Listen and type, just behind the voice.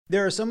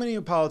There are so many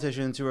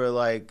politicians who are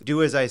like,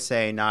 do as I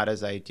say, not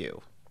as I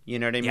do. You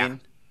know what I mean?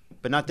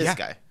 But not this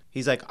guy.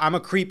 He's like, I'm a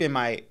creep in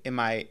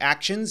my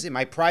actions, in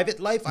my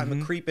private life.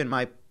 I'm a creep in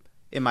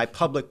my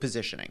public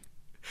positioning.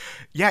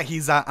 Yeah,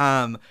 he's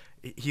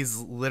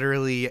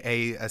literally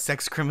a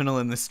sex criminal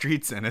in the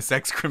streets and a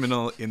sex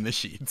criminal in the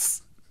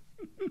sheets.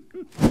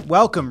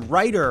 Welcome,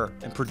 writer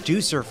and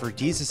producer for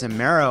Jesus and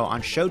Marrow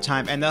on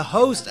Showtime and the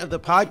host of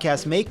the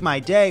podcast Make My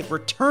Day,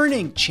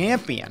 returning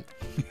champion,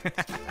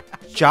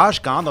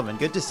 Josh Gondelman.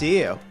 Good to see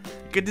you.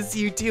 Good to see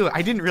you too.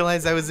 I didn't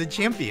realize I was a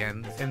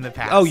champion in the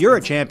past. Oh, you're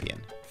a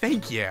champion.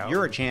 Thank you.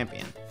 You're a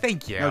champion.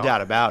 Thank you. No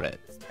doubt about it.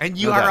 And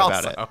you are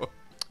also.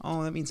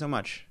 Oh, that means so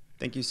much.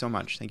 Thank you so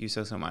much. Thank you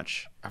so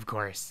much. Of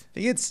course. I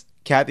think it's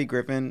Kathy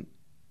Griffin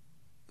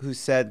who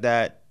said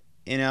that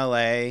in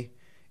LA,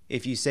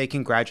 if you say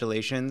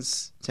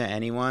congratulations to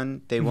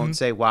anyone, they won't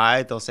say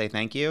why. They'll say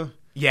thank you.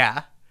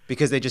 Yeah.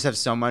 Because they just have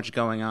so much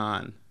going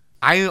on.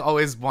 I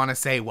always want to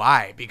say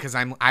why, because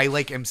I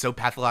am so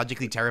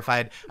pathologically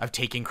terrified of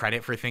taking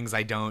credit for things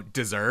I don't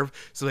deserve.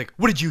 So like,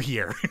 what did you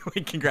hear?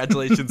 Like,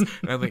 congratulations.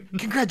 And I'm like,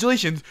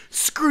 congratulations.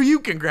 Screw you,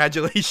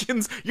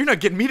 congratulations. You're not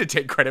getting me to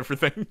take credit for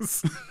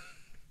things.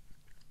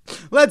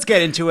 Let's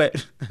get into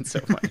it. That's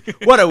so funny.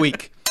 What a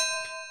week.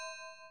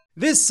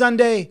 This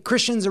Sunday,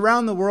 Christians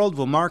around the world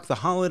will mark the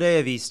holiday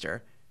of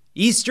Easter.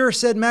 Easter,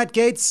 said Matt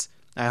Gaetz.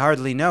 I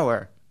hardly know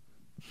her.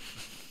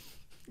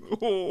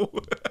 Oh.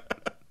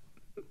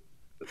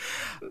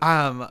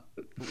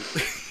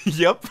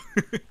 Yep.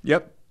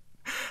 Yep.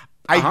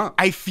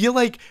 I feel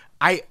like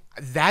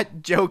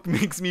that joke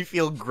makes me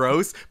feel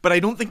gross, but I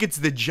don't think it's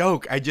the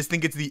joke. I just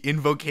think it's the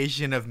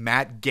invocation of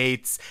Matt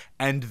Gaetz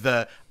and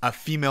a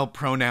female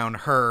pronoun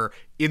her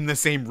in the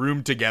same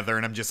room together,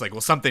 and I'm just like,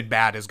 well, something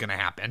bad is gonna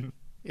happen.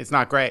 It's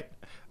not great.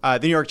 The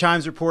New York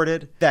Times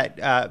reported that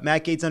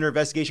Matt Gaetz under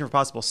investigation for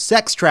possible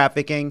sex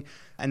trafficking,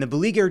 and the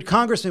beleaguered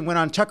congressman went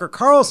on Tucker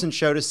Carlson's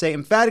show to say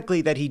emphatically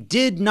that he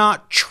did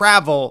not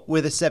travel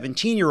with a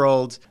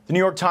 17-year-old. The New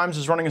York Times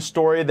is running a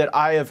story that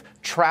I have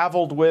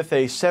traveled with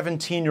a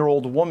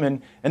 17-year-old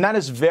woman, and that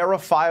is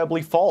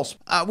verifiably false.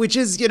 Which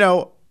is,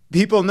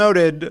 people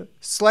noted,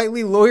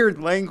 slightly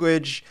lawyered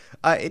language.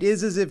 It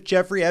is as if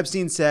Jeffrey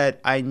Epstein said,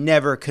 I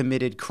never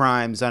committed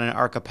crimes on an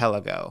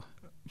archipelago,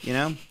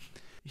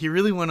 He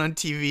really went on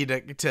TV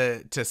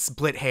to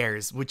split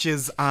hairs, which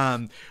is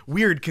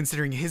weird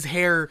considering his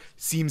hair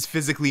seems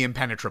physically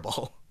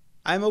impenetrable.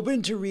 I'm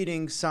open to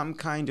reading some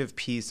kind of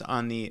piece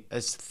on the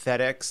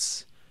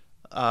aesthetics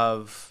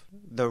of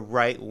the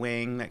right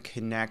wing that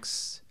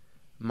connects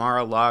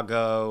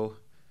Mar-a-Lago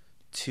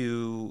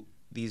to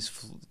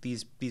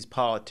these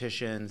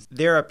politicians.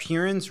 Their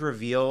appearance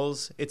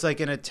reveals it's like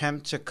an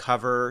attempt to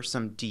cover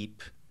some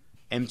deep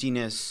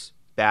emptiness,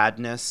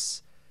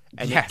 badness,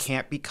 and It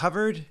can't be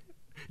covered.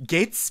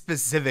 Gaetz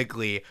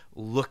specifically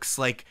looks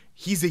like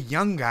he's a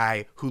young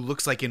guy who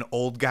looks like an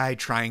old guy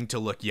trying to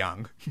look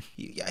young.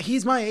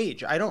 He's my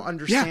age. I don't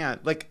understand. Yeah.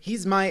 Like,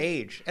 he's my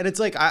age. And it's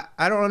like,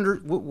 I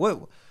don't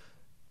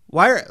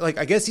why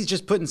I guess he's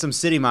just putting some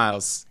city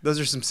miles. Those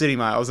are some city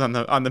miles on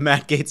the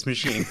Matt Gaetz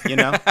machine,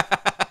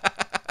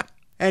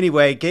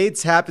 Anyway,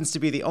 Gaetz happens to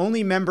be the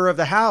only member of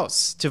the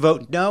House to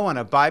vote no on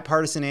a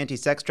bipartisan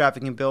anti-sex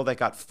trafficking bill that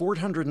got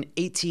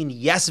 418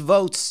 yes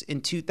votes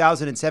in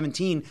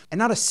 2017. And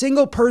not a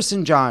single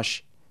person,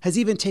 Josh, has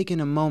even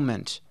taken a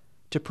moment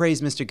to praise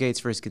Mr.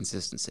 Gaetz for his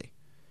consistency.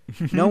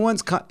 No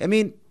one's...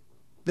 the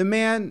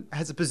man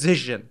has a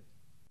position.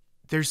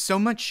 There's so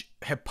much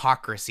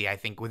hypocrisy, I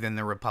think, within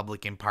the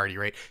Republican Party,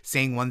 right?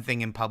 Saying one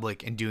thing in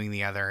public and doing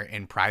the other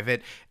in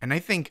private. And I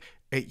think...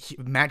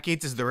 Matt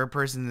Gaetz is the rare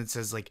person that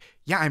says, like,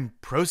 yeah, I'm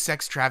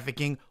pro-sex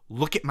trafficking.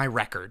 Look at my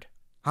record.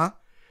 Huh?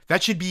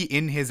 That should be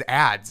in his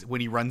ads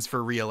when he runs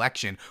for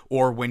re-election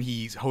or when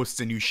he hosts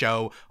a new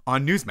show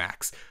on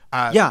Newsmax.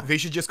 They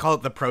should just call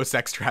it the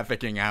pro-sex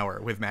trafficking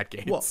hour with Matt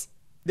Gaetz. Well,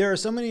 there are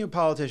so many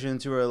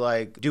politicians who are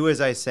like, do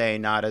as I say,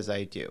 not as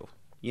I do.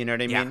 You know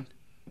what I mean?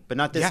 But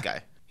not this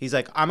guy. He's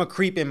like, I'm a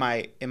creep in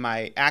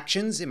my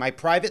actions, in my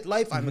private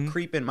life. I'm a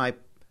creep in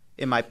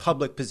my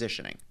public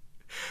positioning.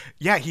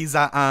 Yeah, he's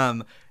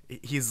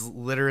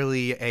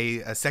literally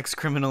a sex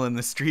criminal in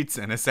the streets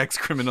and a sex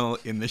criminal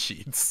in the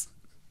sheets.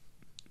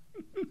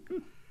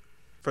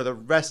 For the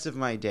rest of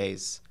my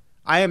days,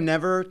 I am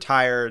never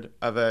tired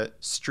of a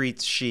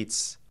streets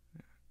sheets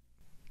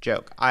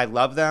joke. I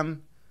love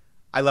them.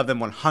 I love them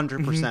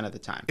 100% of the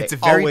time. They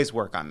always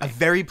work on me. A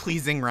very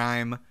pleasing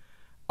rhyme.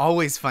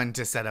 Always fun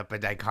to set up a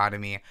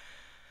dichotomy.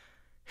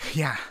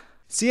 Yeah.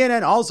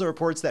 CNN also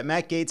reports that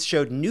Matt Gaetz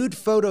showed nude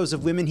photos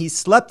of women he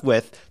slept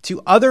with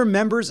to other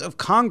members of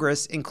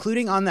Congress,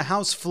 including on the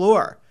House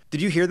floor.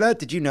 Did you hear that?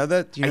 Did you know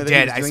that? I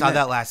did. I saw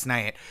that last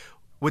night.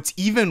 What's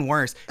even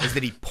worse is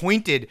that he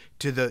pointed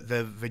to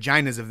the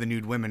vaginas of the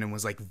nude women and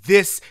was like,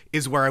 this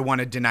is where I want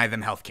to deny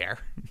them health care.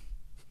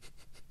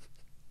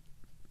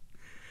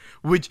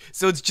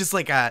 So it's just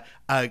like a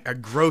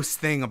gross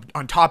thing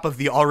on top of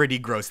the already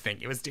gross thing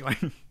he was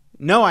doing.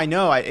 No, I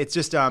know. It's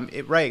just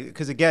right,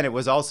 because again, it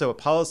was also a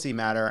policy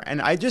matter,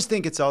 and I just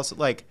think it's also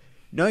like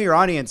know your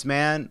audience,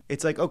 man.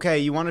 It's like, okay,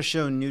 you want to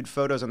show nude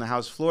photos on the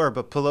House floor,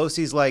 but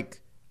Pelosi's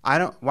like,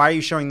 why are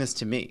you showing this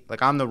to me?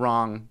 Like, I'm the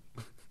wrong.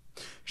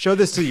 Show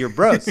this to your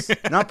bros,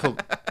 not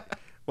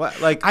what?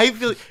 Like, I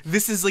feel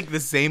this is like the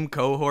same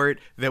cohort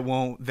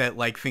that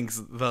like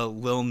thinks the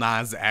Lil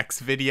Nas X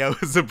video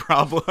is a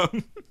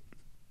problem.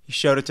 He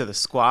showed it to the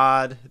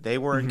squad. They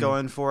weren't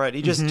going for it.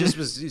 He just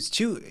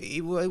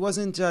he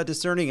wasn't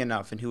discerning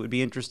enough, and who would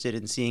be interested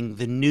in seeing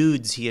the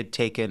nudes he had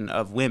taken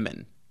of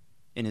women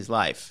in his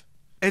life.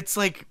 It's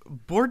like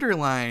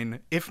borderline,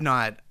 if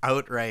not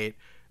outright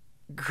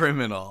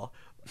criminal.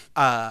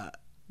 And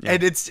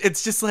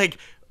it's just like,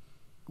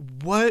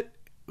 what?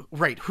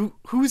 Right.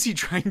 Who is he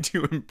trying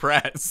to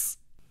impress?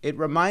 It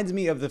reminds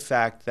me of the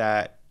fact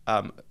that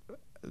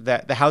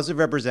that the House of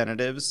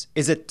Representatives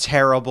is a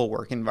terrible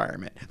work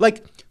environment.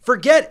 Like,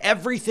 forget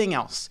everything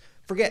else.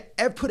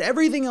 Put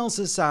everything else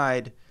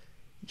aside.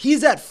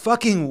 He's at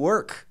fucking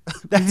work.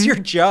 That's your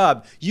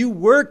job. You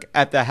work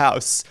at the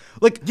House.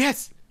 Like,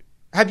 yes.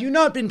 Have you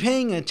not been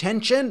paying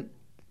attention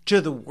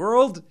to the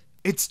world?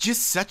 It's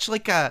just such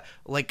like a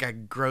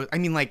gross. I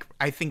mean, like,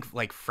 I think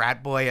like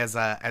frat boy as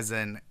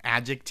an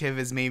adjective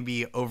is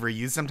maybe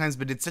overused sometimes,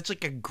 but it's such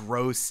like a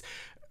gross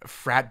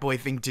frat boy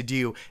thing to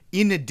do.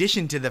 In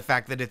addition to the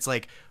fact that it's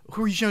like,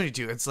 who are you showing it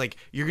to? It's like,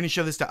 you're going to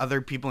show this to other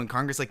people in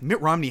Congress. Like,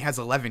 Mitt Romney has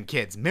 11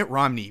 kids. Mitt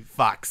Romney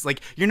fucks.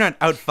 Like, you're not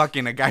out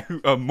fucking a guy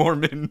a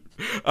Mormon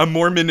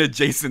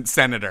adjacent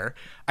senator.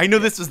 I know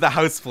this was the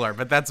House floor,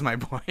 but that's my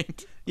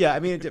point. Yeah,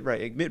 I mean,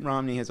 right. Mitt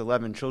Romney has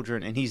 11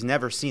 children, and he's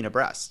never seen a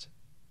breast.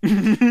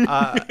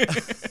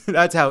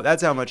 That's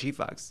how much he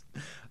fucks.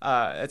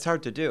 It's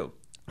hard to do.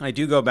 I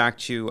do go back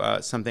to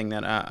something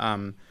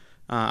that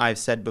I've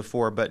said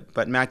before,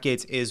 but Matt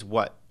Gaetz is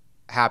what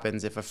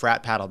happens if a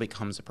frat paddle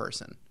becomes a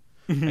person.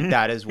 Like,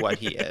 that is what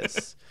he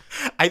is.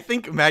 I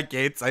think Matt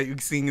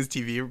Gaetz, seeing his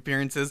TV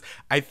appearances,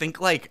 I think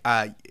like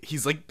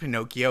he's like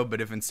Pinocchio, but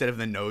if instead of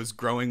the nose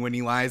growing when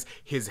he lies,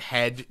 his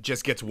head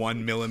just gets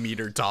 1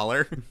 millimeter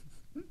taller.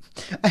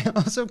 I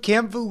also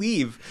can't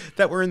believe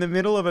that we're in the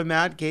middle of a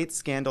Matt Gaetz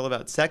scandal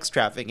about sex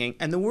trafficking,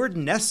 and the word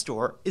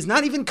Nestor is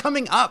not even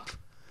coming up.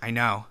 I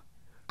know.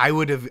 I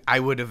would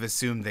have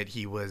assumed that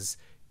he was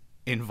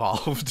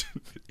involved.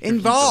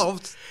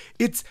 Involved?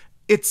 It's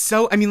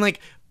so, I mean,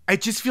 like,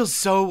 it just feels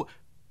so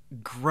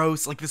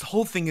gross. Like, this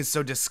whole thing is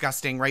so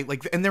disgusting, right?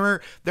 Like, and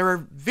there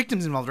are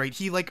victims involved, right?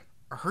 He like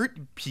hurt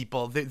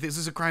people. This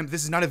is a crime.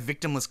 This is not a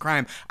victimless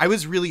crime. I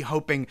was really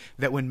hoping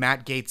that when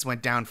Matt Gaetz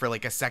went down for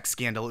like a sex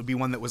scandal, it would be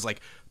one that was like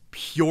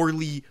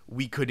purely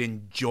we could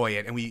enjoy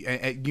it, and we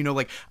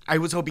like, I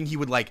was hoping he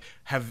would like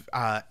have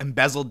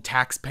embezzled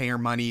taxpayer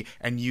money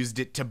and used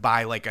it to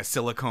buy like a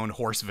silicone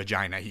horse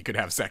vagina he could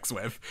have sex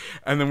with,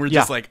 and then we're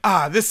just like,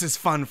 this is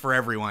fun for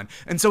everyone.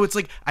 And so it's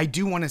like, I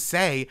do want to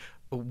say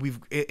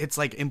it's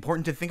like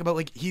important to think about,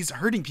 like, he's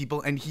hurting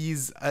people, and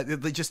he's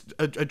just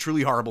a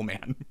truly horrible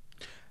man.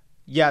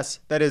 Yes,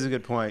 that is a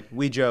good point.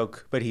 We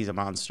joke, but he's a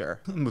monster.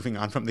 Moving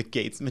on from the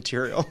Gaetz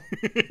material.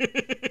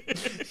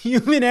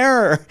 Human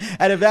error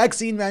at a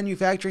vaccine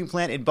manufacturing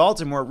plant in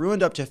Baltimore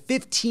ruined up to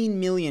 15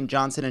 million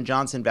Johnson &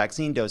 Johnson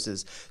vaccine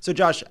doses. So,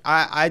 Josh,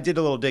 I did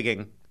a little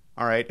digging,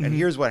 all right? And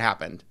here's what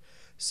happened.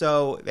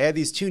 So they had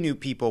these two new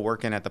people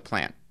working at the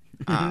plant.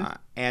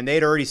 And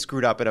they'd already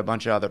screwed up at a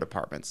bunch of other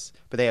departments,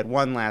 but they had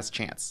one last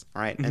chance,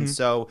 all right? And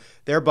so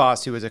their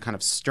boss, who was a kind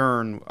of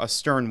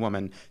stern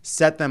woman,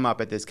 set them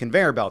up at this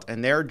conveyor belt,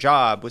 and their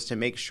job was to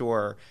make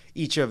sure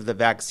each of the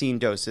vaccine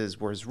doses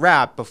was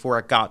wrapped before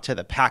it got to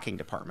the packing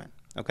department,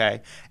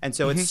 okay? And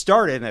so it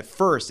started, and at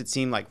first it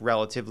seemed like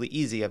relatively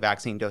easy. A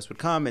vaccine dose would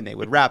come, and they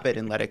would wrap it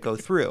and let it go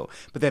through.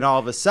 But then all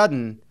of a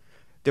sudden,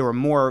 there were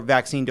more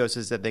vaccine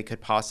doses that they could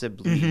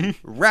possibly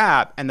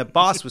wrap. And the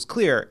boss was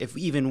clear, if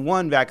even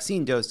one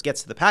vaccine dose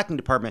gets to the packing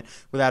department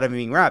without even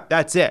being wrapped,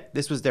 that's it.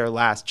 This was their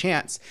last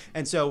chance.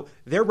 And so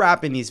they're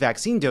wrapping these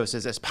vaccine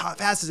doses as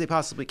fast as they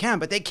possibly can,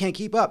 but they can't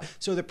keep up.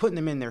 So they're putting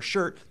them in their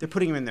shirt. They're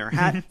putting them in their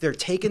hat. They're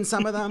taking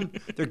some of them.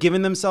 They're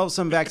giving themselves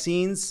some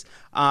vaccines.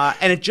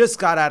 And it just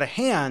got out of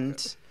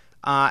hand.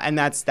 And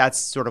that's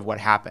sort of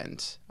what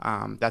happened.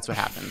 That's what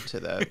happened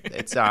to the,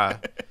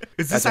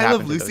 Is this I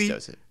Love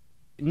Lucy?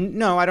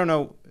 No, I don't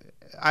know.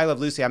 I Love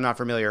Lucy. I'm not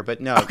familiar,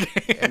 but no,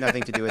 it had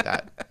nothing to do with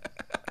that.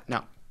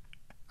 No,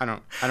 I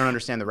don't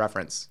understand the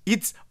reference.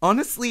 It's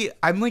honestly,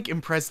 I'm like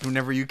impressed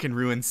whenever you can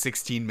ruin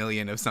 16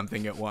 million of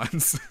something at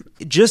once.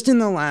 Just in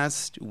the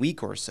last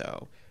week or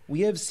so,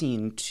 we have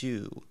seen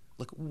two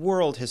like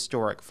world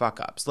historic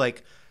fuck ups.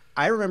 Like,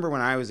 I remember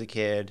when I was a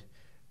kid,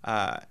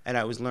 and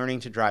I was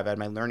learning to drive. I had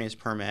my learner's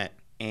permit,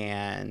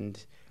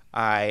 and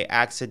I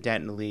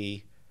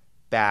accidentally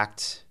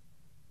backed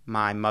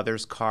my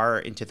mother's car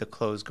into the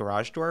closed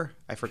garage door.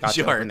 I forgot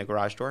to open the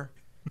garage door.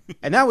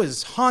 And that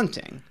was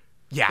haunting.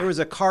 Yeah. There was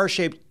a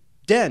car-shaped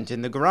dent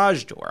in the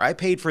garage door. I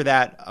paid for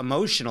that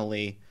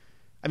emotionally.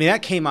 I mean,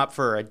 that came up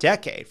for a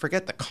decade.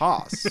 Forget the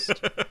cost.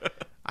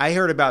 I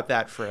heard about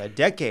that for a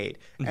decade.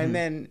 And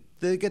then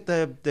they get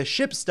the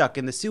ship stuck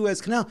in the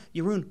Suez Canal.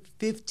 You ruin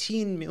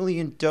 15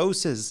 million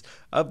doses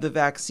of the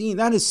vaccine.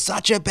 That is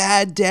such a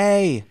bad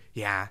day.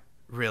 Yeah.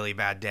 really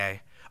bad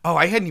day. Oh,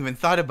 I hadn't even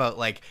thought about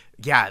like,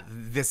 yeah,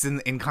 this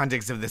in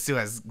context of the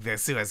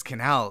Suez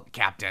Canal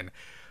captain.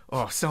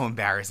 Oh, so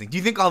embarrassing. Do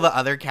you think all the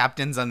other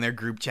captains on their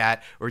group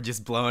chat were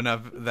just blowing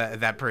up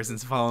that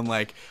person's phone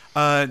like,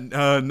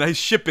 nice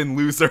shipping,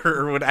 loser,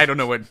 or what? I don't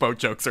know what boat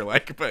jokes are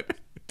like, but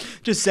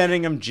just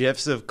sending them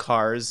GIFs of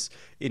cars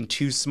in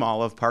too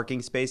small of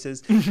parking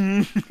spaces.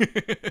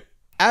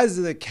 As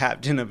the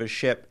captain of a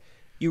ship,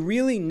 you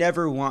really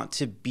never want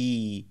to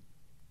be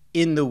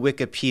in the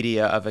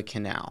Wikipedia of a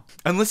canal.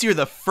 Unless you're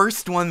the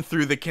first one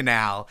through the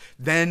canal,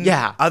 then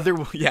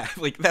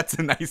like that's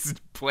a nice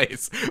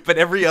place. But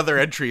every other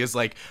entry is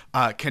like,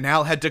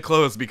 canal had to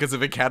close because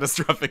of a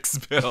catastrophic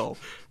spill.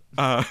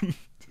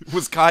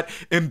 Was caught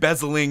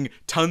embezzling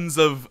tons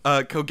of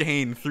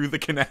cocaine through the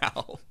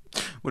canal.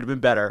 Would have been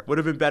better.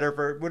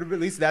 At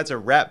least that's a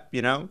rep,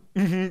 you know?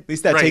 Mm-hmm. At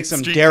least that Right, takes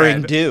some street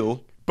daring cred. do.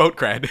 Boat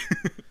cred.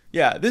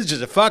 Yeah, this is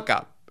just a fuck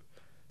up.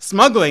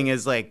 Smuggling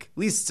is like, at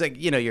least it's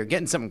like, you know, you're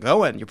getting something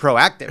going. You're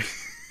proactive.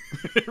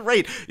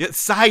 Right. Yeah,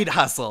 side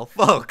hustle,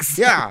 folks.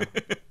 Yeah.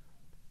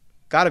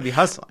 Gotta be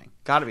hustling.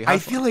 I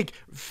feel like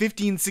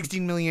 15,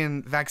 16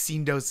 million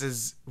vaccine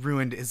doses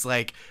ruined is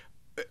like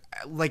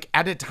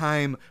at a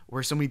time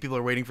where so many people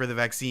are waiting for the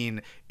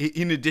vaccine,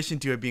 in addition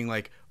to it being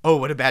like, oh,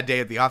 what a bad day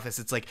at the office.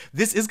 It's like,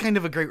 this is kind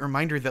of a great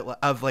reminder that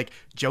of like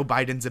Joe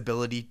Biden's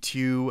ability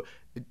to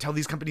tell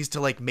these companies to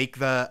like make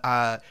the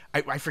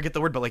I forget the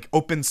word, but like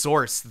open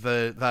source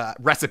the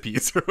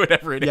recipes or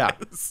whatever it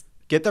is.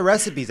 Get the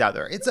recipes out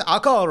there. I'll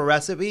call it a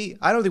recipe.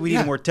 I don't think we need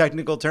a more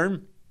technical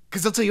term.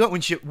 Because I'll tell you what,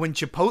 when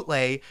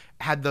Chipotle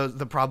had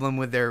the problem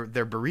with their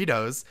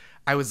burritos,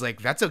 I was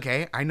like, that's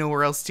okay. I know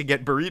where else to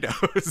get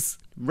burritos.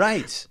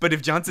 Right. But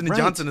if Johnson &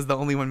 Johnson is the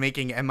only one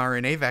making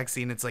mRNA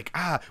vaccine, it's like,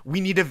 we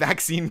need a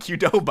vaccine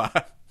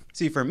Qdoba.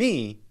 See, for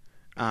me,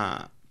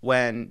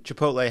 when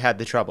Chipotle had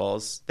the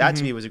troubles, that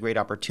to me was a great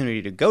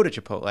opportunity to go to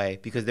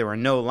Chipotle because there were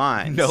no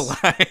lines. No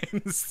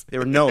lines. There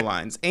were no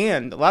lines.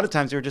 And a lot of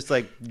times they were just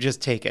like,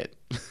 just take it.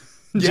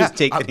 Just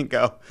take it and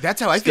go. That's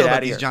how I feel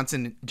about these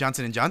Johnson &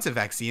 Johnson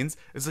vaccines.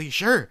 It's like,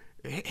 sure,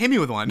 hit me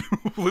with one.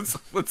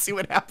 Let's see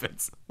what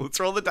happens. Let's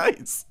roll the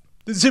dice.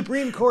 The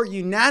Supreme Court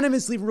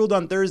unanimously ruled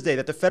on Thursday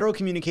that the Federal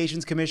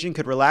Communications Commission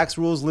could relax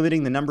rules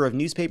limiting the number of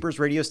newspapers,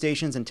 radio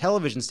stations, and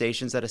television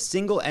stations that a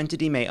single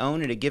entity may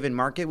own in a given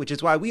market, which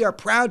is why we are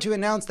proud to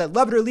announce that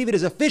Love It or Leave It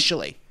is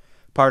officially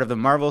part of the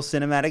Marvel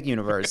Cinematic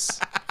Universe.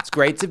 It's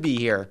great to be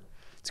here.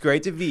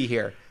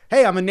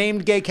 Hey, I'm a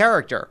named gay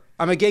character.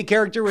 I'm a gay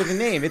character with a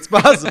name. It's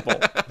possible.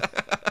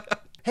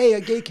 Hey,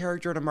 a gay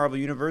character in a Marvel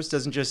universe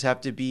doesn't just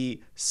have to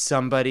be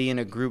somebody in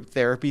a group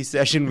therapy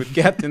session with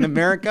Captain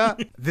America.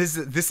 This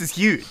is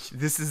huge.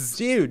 This is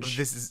huge.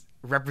 This is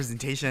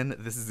representation.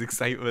 This is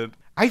excitement.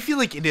 I feel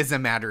like it is a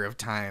matter of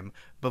time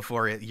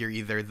before you're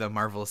either the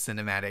Marvel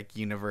Cinematic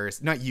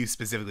Universe, not you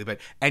specifically, but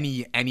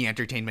any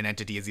entertainment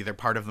entity is either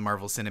part of the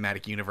Marvel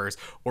Cinematic Universe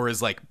or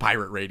is like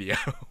pirate radio.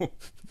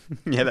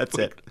 Yeah, that's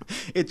it.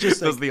 It's just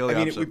those are the only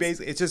options.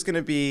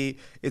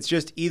 It's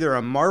just either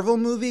a Marvel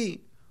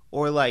movie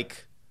or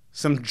like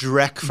some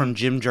dreck from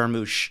Jim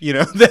Jarmusch. You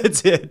know,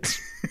 that's it.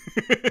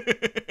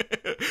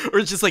 Or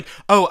it's just like,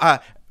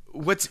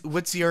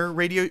 what's your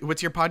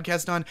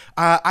podcast on?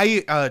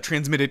 I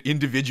transmit it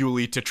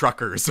individually to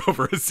truckers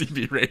over a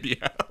CB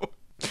radio.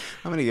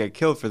 I'm gonna get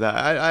killed for that.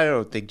 I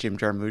don't think Jim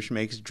Jarmusch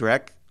makes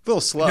dreck. A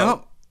little slow.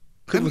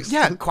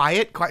 No.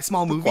 Quiet,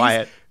 small movies.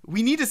 Quiet.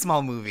 We need a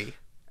small movie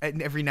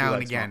every now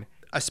and again.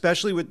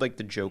 Especially with like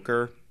the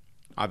Joker.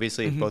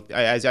 Obviously, both.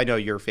 As I know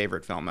your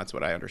favorite film, that's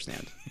what I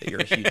understand. That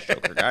you're a huge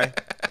Joker guy.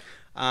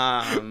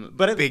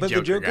 But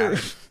the Joker,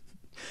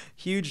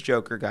 huge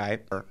Joker guy.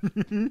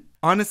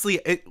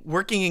 Honestly,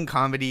 working in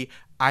comedy,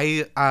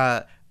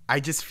 I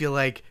just feel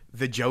like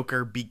the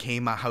Joker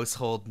became a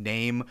household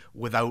name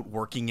without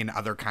working in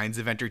other kinds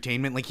of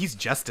entertainment. Like, he's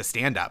just a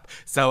stand-up.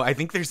 So I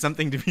think there's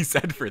something to be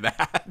said for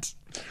that.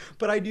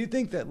 But I do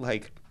think that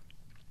like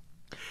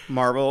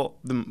Marvel,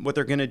 what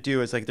they're gonna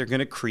do is like they're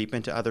gonna creep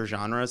into other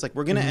genres. Like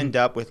we're gonna end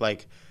up with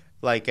like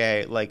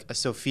a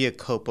Sofia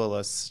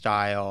Coppola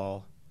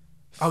style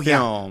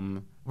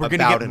film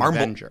about an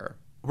Avenger.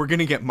 We're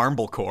gonna get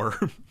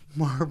Marblecore.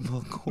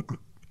 Marblecore.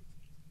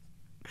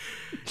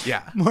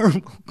 Yeah,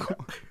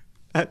 Marblecore.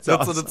 That's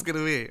awesome. what it's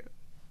gonna be.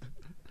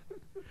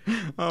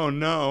 Oh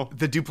no!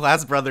 The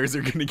Duplass brothers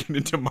are gonna get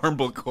into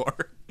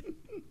Marblecore.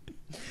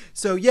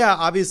 So yeah,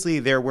 obviously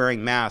they're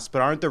wearing masks,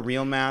 but aren't the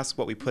real masks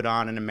what we put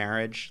on in a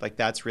marriage? Like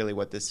that's really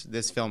what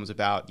this film's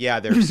about. Yeah,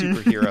 they're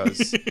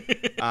superheroes,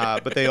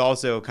 but they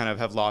also kind of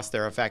have lost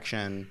their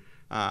affection,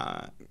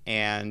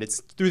 and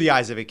it's through the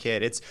eyes of a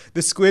kid. It's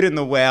the squid and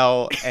the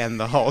whale and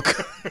the Hulk.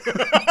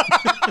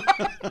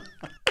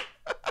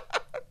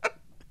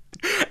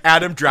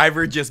 Adam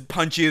Driver just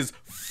punches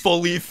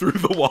fully through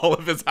the wall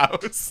of his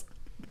house.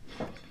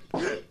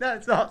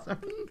 That's awesome.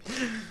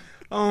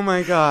 Oh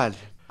my God.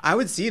 I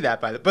would see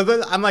that but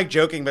I'm like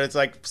joking, but it's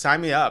like,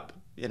 sign me up.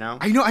 you know?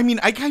 I know. I mean,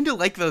 I kind of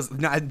like those.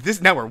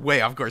 Now we're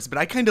way off course, but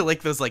I kind of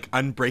like those like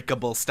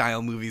Unbreakable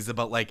style movies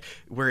about like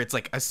where it's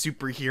like a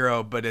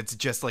superhero, but it's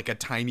just like a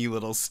tiny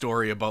little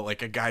story about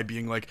like a guy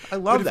being like, I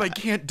love "What that. if I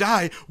can't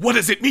die? What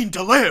does it mean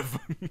to live?"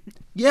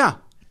 Yeah,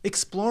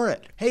 explore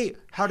it. Hey,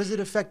 how does it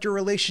affect your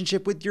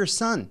relationship with your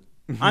son?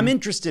 I'm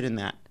interested in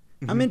that.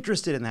 I'm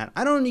interested in that.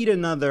 I don't need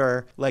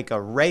another, like, a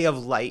ray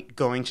of light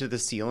going to the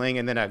ceiling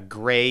and then a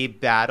gray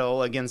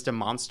battle against a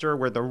monster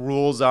where the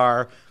rules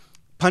are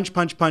punch,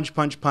 punch, punch,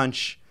 punch,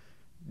 punch.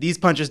 These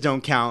punches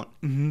don't count.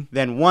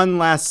 Then one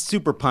last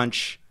super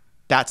punch.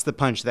 That's the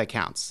punch that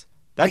counts.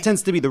 That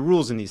tends to be the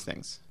rules in these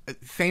things.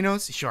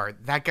 Thanos, sure,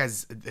 that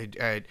guy's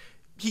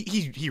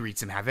he wreaked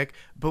some havoc.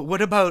 But what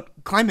about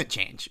climate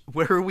change?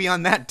 Where are we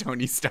on that,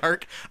 Tony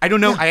Stark? I don't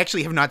know. Yeah. I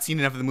actually have not seen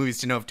enough of the movies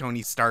to know if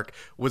Tony Stark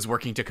was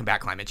working to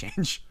combat climate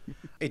change.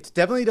 It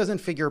definitely doesn't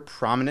figure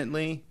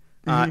prominently.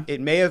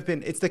 It may have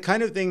been. It's the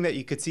kind of thing that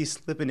you could see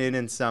slipping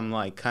in some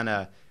like kind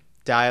of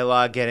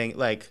dialogue, getting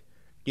like,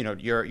 you know,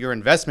 your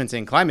investments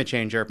in climate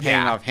change are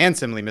paying off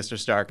handsomely, Mr.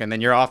 Stark, and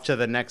then you're off to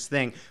the next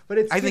thing. But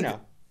it's, I think,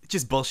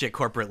 just bullshit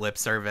corporate lip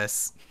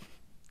service.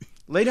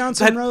 Lay down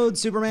some roads,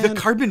 Superman. The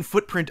carbon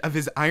footprint of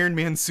his Iron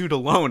Man suit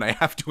alone, I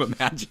have to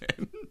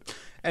imagine.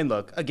 And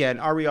look, again,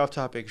 are we off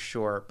topic?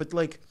 Sure. But,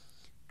 like,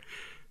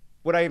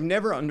 what I've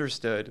never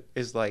understood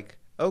is, like,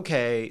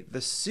 okay,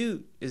 the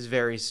suit is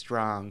very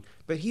strong,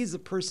 but he's the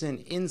person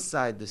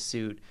inside the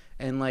suit,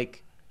 and,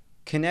 like,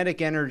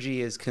 kinetic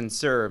energy is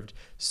conserved.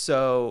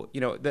 So, you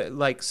know,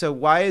 so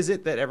why is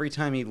it that every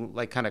time he,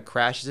 like, kind of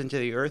crashes into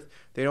the earth,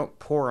 they don't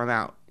pour him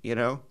out, you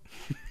know?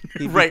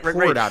 Right.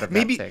 Out of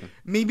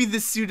maybe the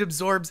suit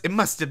absorbs. It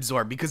must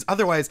absorb, because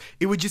otherwise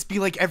it would just be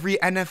like every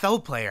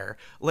NFL player.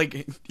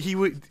 Like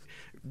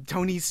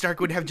Tony Stark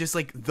would have just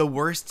like the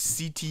worst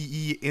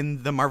CTE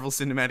in the Marvel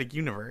Cinematic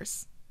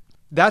Universe.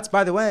 That's,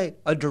 by the way,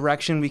 a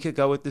direction we could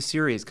go with the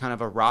series. Kind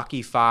of a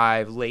Rocky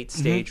V, late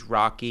stage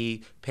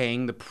Rocky,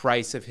 paying the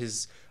price of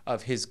his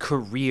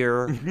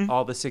career,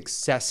 all the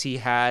success he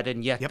had,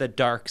 and yet the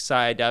dark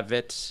side of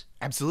it.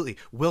 Absolutely.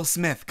 Will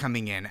Smith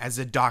coming in as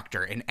a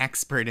doctor, an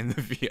expert in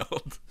the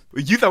field.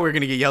 You thought we were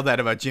going to get yelled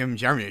at about Jim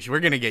Jarmusch. We're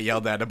going to get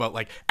yelled at about,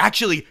 like,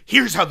 actually,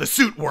 here's how the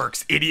suit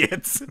works,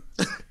 idiots.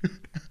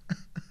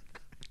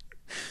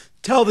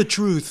 Tell the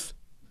truth.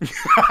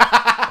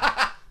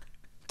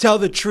 Tell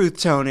the truth,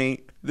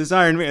 Tony. This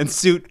Iron Man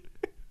suit.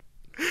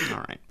 All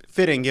right.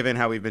 Fitting, given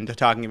how we've been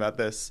talking about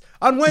this.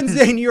 On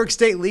Wednesday, New York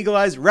State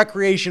legalized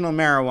recreational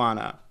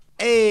marijuana.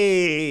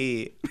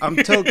 Hey, I'm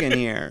token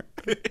here.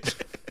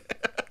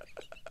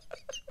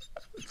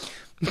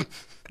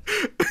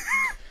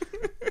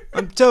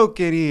 I'm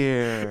token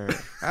here.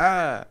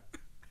 No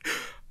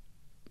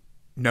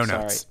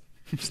notes.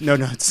 No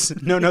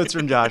notes. No notes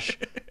from Josh.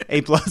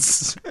 A+.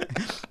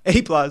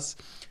 A+.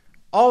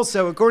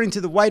 Also, according to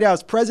the White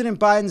House, President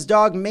Biden's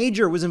dog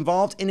Major was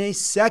involved in a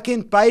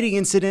second biting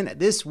incident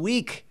this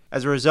week.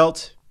 As a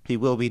result, he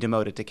will be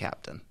demoted to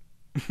captain.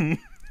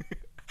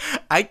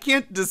 I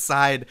can't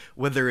decide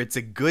whether it's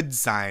a good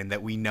sign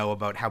that we know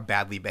about how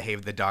badly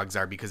behaved the dogs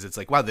are, because it's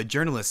like, wow, the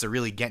journalists are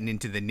really getting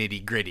into the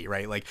nitty gritty,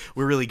 right? Like,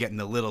 we're really getting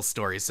the little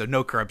stories, so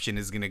no corruption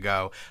is going to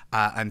go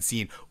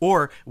unseen.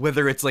 Or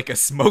whether it's like a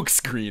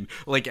smokescreen,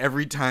 like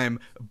every time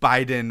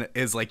Biden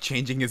is like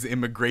changing his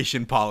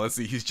immigration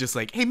policy, he's just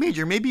like, hey,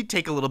 Major, maybe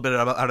take a little bit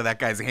out of that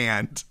guy's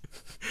hand.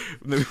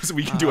 So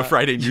we can do a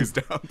Friday news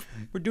dump.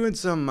 We're doing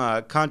some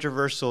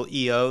controversial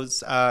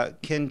EOs.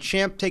 Can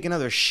Champ take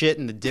another shit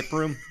in the dip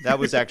room? That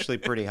was actually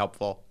pretty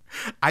helpful.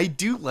 I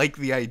do like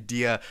the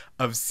idea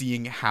of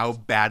seeing how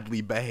badly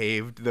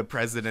behaved the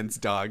president's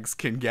dogs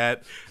can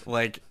get.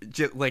 Like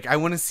I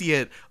want to see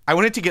it. I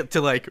want it to get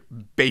to like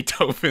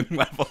Beethoven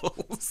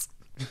levels.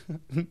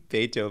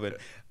 Beethoven.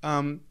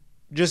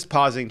 Just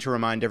pausing to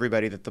remind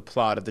everybody that the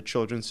plot of the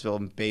children's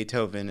film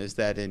Beethoven is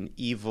that an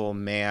evil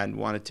man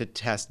wanted to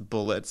test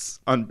bullets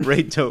on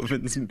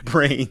Beethoven's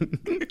brain.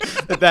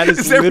 that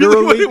is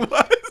literally really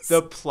what it was?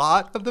 The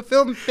plot of the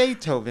film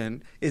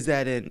Beethoven is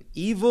that an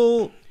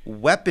evil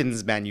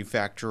weapons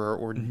manufacturer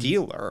or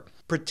dealer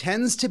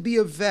pretends to be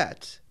a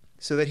vet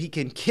so that he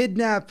can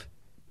kidnap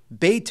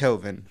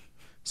Beethoven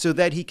so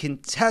that he can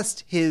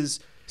test his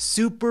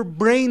super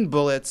brain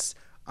bullets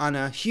on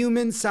a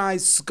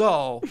human-sized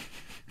skull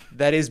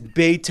that is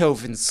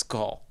Beethoven's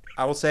skull.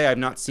 I will say I've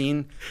not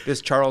seen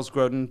this Charles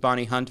Grodin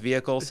Bonnie Hunt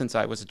vehicle since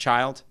I was a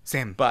child.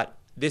 Same. But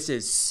this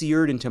is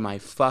seared into my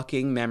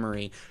fucking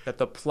memory that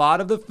the plot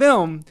of the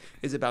film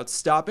is about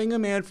stopping a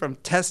man from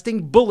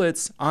testing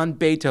bullets on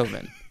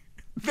Beethoven.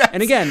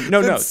 And again,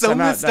 no notes. So I'm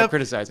not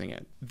criticizing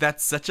it.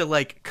 That's such a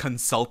like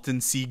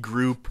consultancy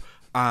group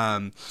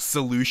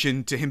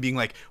solution to him being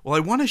like, well, I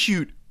want to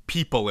shoot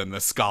people in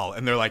the skull,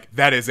 and they're like,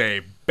 that is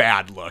a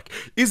bad look.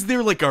 Is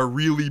there like a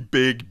really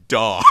big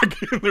dog?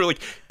 And they're like,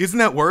 isn't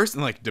that worse?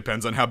 And like,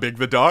 depends on how big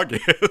the dog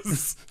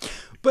is.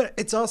 But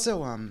it's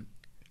also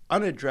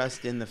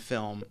unaddressed in the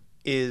film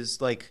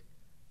is like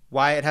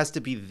why it has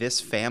to be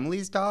this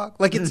family's dog.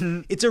 Like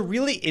it's a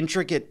really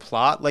intricate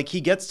plot. Like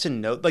he gets to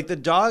know, like the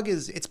dog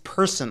it's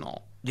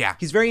personal. Yeah.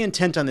 He's very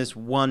intent on this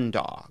one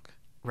dog.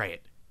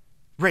 Right.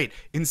 Right.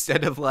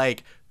 Instead of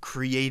like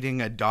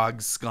creating a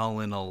dog skull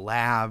in a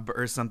lab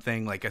or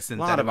something, like a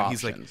synthetic. Lot of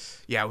he's like,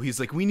 options. yeah, he's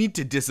like, we need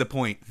to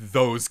disappoint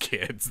those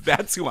kids.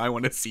 That's who I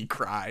want to see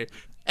cry.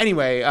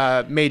 Anyway,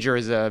 Major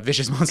is a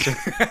vicious monster.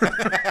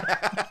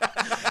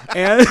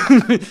 And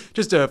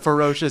just a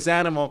ferocious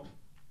animal.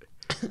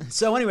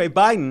 So anyway,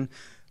 Biden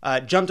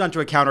jumped onto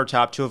a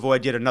countertop to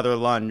avoid yet another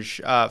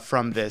lunge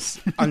from this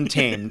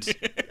untamed,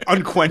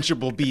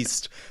 unquenchable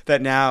beast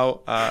that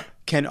now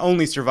can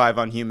only survive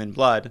on human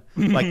blood,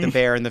 like the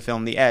bear in the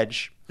film The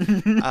Edge.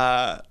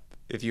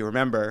 If you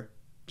remember,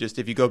 just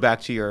if you go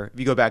back to your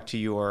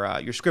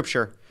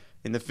scripture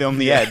in the film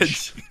The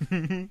Edge.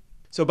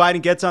 So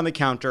Biden gets on the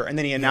counter and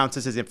then he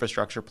announces his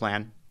infrastructure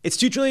plan. It's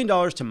 $2 trillion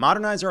to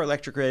modernize our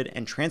electric grid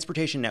and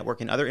transportation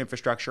network and other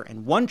infrastructure,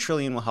 and $1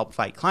 trillion will help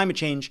fight climate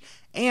change.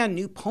 And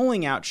new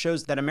polling out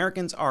shows that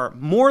Americans are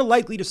more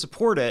likely to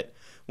support it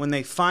when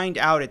they find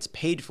out it's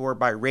paid for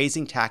by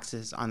raising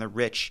taxes on the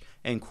rich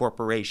and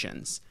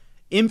corporations.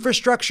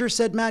 Infrastructure,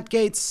 said Matt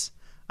Gaetz.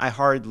 I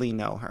hardly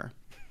know her.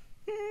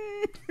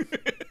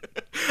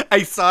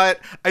 I saw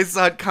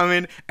it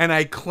coming, and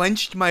I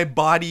clenched my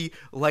body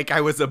like I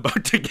was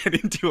about to get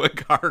into a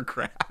car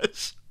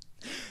crash.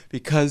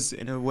 Because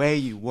in a way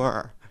you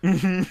were.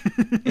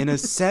 In a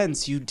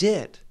sense, you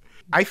did.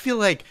 I feel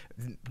like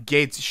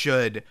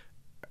Gaetz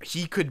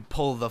he could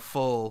pull the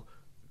full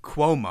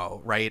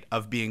Cuomo, right?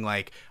 Of being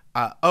like,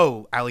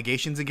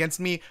 allegations against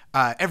me,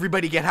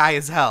 everybody get high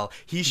as hell.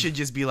 He should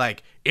just be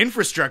like,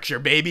 infrastructure,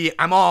 baby,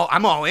 I'm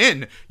all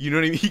in. You know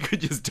what I mean? He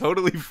could just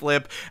totally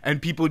flip,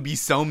 and people would be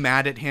so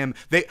mad at him.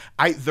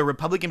 The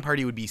Republican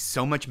Party would be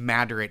so much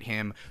madder at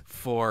him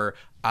for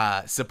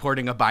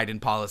supporting a Biden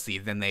policy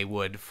than they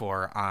would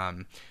for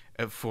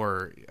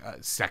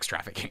sex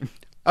trafficking.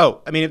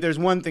 Oh, I mean, if there's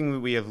one thing that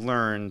we have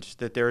learned,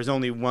 that there is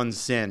only one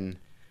sin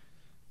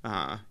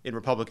in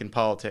Republican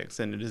politics,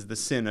 and it is the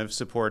sin of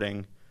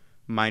supporting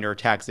minor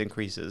tax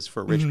increases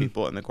for rich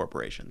people and the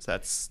corporations.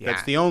 That's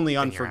the only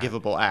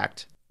unforgivable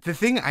act. The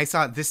thing I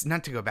saw, this,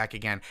 not to go back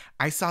again,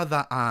 I saw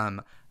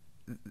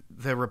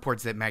the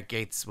reports that Matt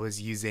Gaetz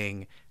was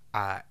using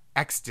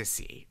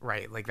ecstasy,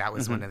 right? Like that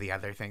was one of the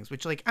other things,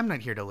 which, like, I'm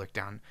not here to look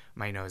down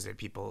my nose at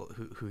people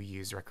who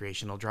use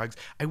recreational drugs.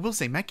 I will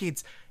say Matt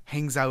Gaetz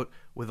hangs out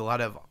with a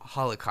lot of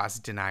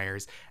Holocaust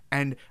deniers,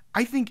 and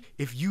I think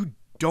if you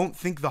don't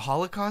think the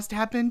Holocaust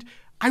happened,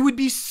 I would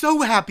be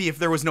so happy if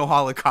there was no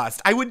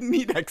Holocaust. I wouldn't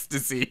need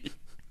ecstasy.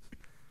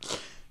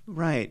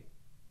 Right.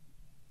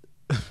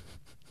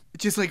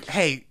 Just like,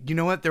 hey, you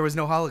know what? There was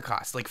no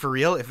Holocaust. Like, for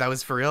real, if that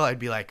was for real, I'd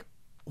be like,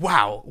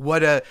 wow,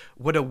 what a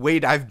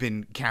weight I've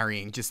been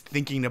carrying just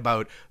thinking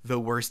about the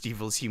worst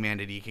evils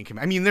humanity can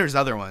commit. I mean, there's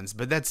other ones,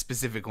 but that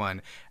specific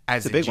one,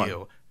 as a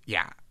Jew,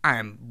 yeah,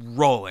 I'm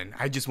rolling.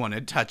 I just want to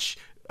touch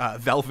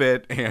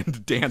velvet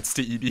and dance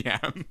to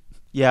EDM.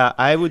 Yeah,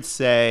 I would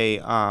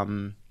say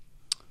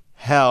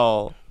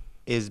hell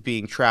is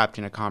being trapped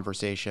in a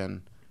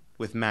conversation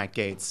with Matt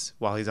Gaetz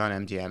while he's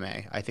on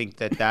MDMA. I think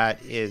that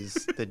is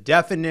the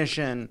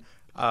definition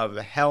of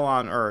hell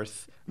on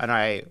earth, and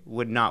I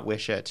would not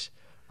wish it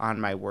on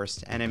my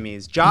worst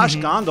enemies. Josh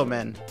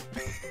Gondelman,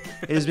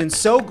 it has been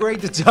so great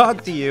to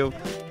talk to you.